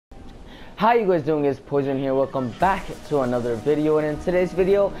How you guys doing? It's Poison here. Welcome back to another video, and in today's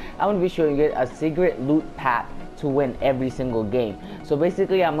video I'm going to be showing you a secret loot path to win every single game. So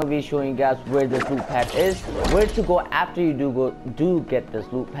basically I'm going to be showing you guys where this loot path is, where to go after you do get this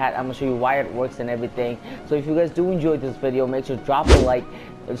loot path. I'm going to show you why it works and everything. So if you guys do enjoy this video, make sure to drop a like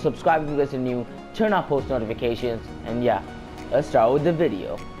and subscribe if you guys are new, turn on post notifications, and yeah, let's start with the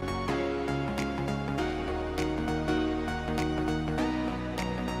video.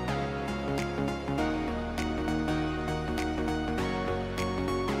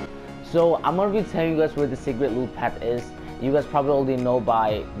 So I'm gonna be telling you guys where the secret loot path is. You guys probably already know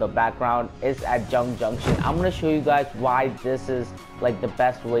by the background. It's at Junk Junction. I'm gonna show you guys why this is like the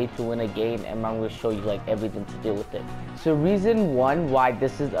best way to win a game, and I'm gonna show you like everything to do with it. So reason one why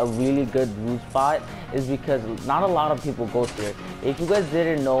this is a really good loot spot is because not a lot of people go here. If you guys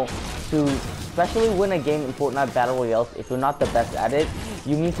didn't know, to especially win a game in Fortnite Battle Royales, if you're not the best at it,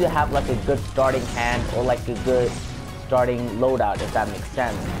 you need to have like a good starting hand or like a good starting loadout, if that makes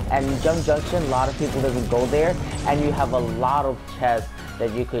sense. And in Junk Junction, a lot of people doesn't go there, and you have a lot of chests that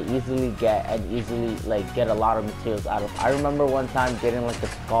you could easily get and easily like get a lot of materials out of. I remember one time getting like a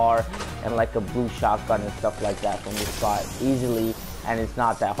scar and like a blue shotgun and stuff like that from this spot easily, and it's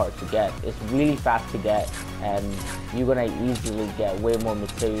not that hard to get. It's really fast to get, and you're gonna easily get way more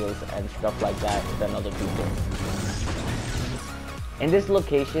materials and stuff like that than other people. In this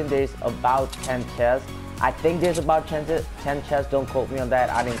location, there's about 10 chests. I think there's about 10 chests, don't quote me on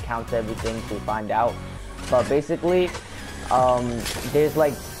that. I didn't count everything to find out. But basically, there's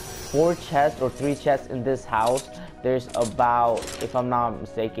like 4 chests or 3 chests in this house. There's about, if I'm not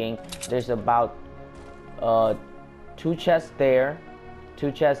mistaken, there's about 2 chests there,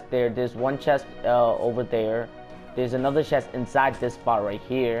 2 chests there. There's 1 chest over there. There's another chest inside this spot right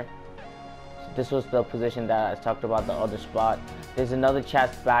here. So this was the position that I talked about, the other spot. There's another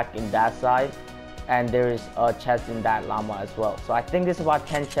chest back in that side, and there's a chest in that llama as well. So I think there's about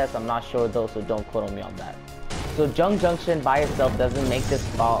 10 chests. I'm not sure though, so don't quote me on that. So Junk Junction by itself doesn't make this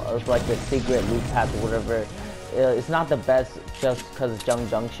spot as like a secret loot path or whatever. It's not the best just because it's Junk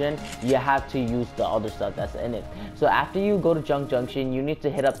Junction. You have to use the other stuff that's in it. So after you go to Junk Junction, you need to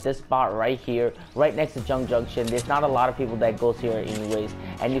hit up this spot right here, right next to Junk Junction. There's not a lot of people that goes here anyways,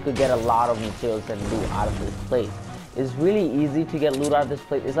 and you could get a lot of materials and loot out of this place. It's really easy to get loot out of this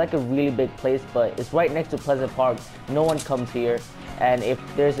place. It's like a really big place, but it's right next to Pleasant Park. No one comes here, and if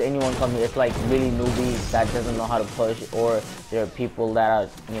there's anyone come here, it's like really newbies that doesn't know how to push, or there are people that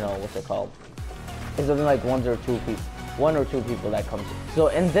are, you know, what's it called? It's only like one or two people that come here. So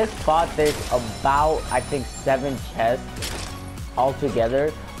in this spot, there's about, I think, 7 chests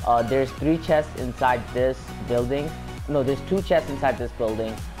altogether. There's 3 chests inside this building. No, there's 2 chests inside this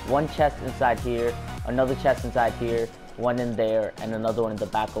building. 1 chest inside here, another chest inside here, 1 in there, and another one in the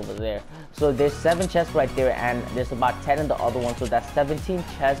back over there. So there's 7 chests right there, and there's about 10 in the other one. So that's 17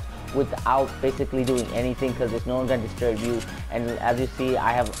 chests without basically doing anything, because there's no one gonna disturb you. And as you see,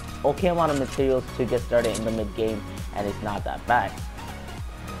 I have okay amount of materials to get started in the mid game, and it's not that bad.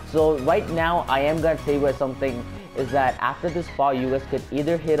 So right now I am gonna tell you guys something, is that after this spot you guys could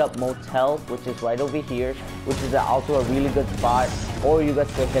either hit up Motel, which is right over here, which is also a really good spot, or you guys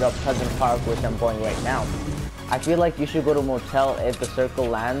could hit up Pleasant Park, which I'm going right now. I feel like you should go to Motel if the circle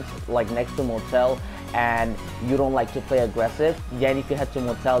lands like next to Motel and you don't like to play aggressive. Then if you head to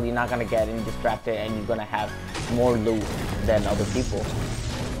Motel, you're not gonna get any distracted, and you're gonna have more loot than other people.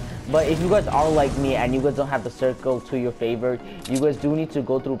 But if you guys are like me and you guys don't have the circle to your favor, you guys do need to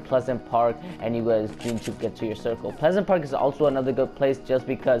go through Pleasant Park, and you guys need to get to your circle. Pleasant Park is also another good place, just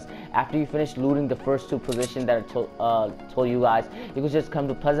because after you finish looting the first 2 positions that I told you guys, you can just come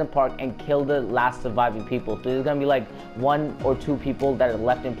to Pleasant Park and kill the last surviving people. So there's gonna be like 1 or 2 people that are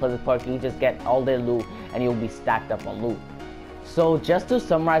left in Pleasant Park. You just get all their loot, and you'll be stacked up on loot. So just to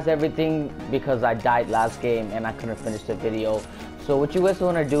summarize everything, because I died last game and I couldn't finish the video. So what you guys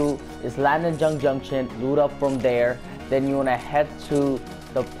want to do is land in Junk Junction, loot up from there. Then you want to head to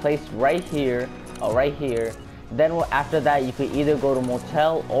the place right here, Then after that, you could either go to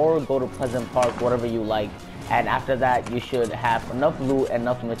Motel or go to Pleasant Park, whatever you like. And after that, you should have enough loot,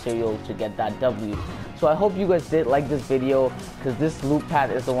 enough material to get that W. So I hope you guys did like this video, because this loot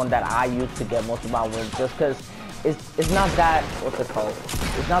path is the one that I use to get most of my wins, just because it's not that, what's it called?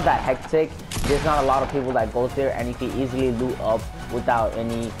 It's not that hectic. There's not a lot of people that go there, and you can easily loot up without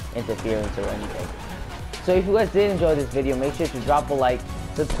any interference or anything. So if you guys did enjoy this video, make sure to drop a like,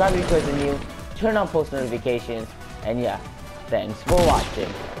 subscribe if you guys are new, turn on post notifications, and yeah, thanks for watching.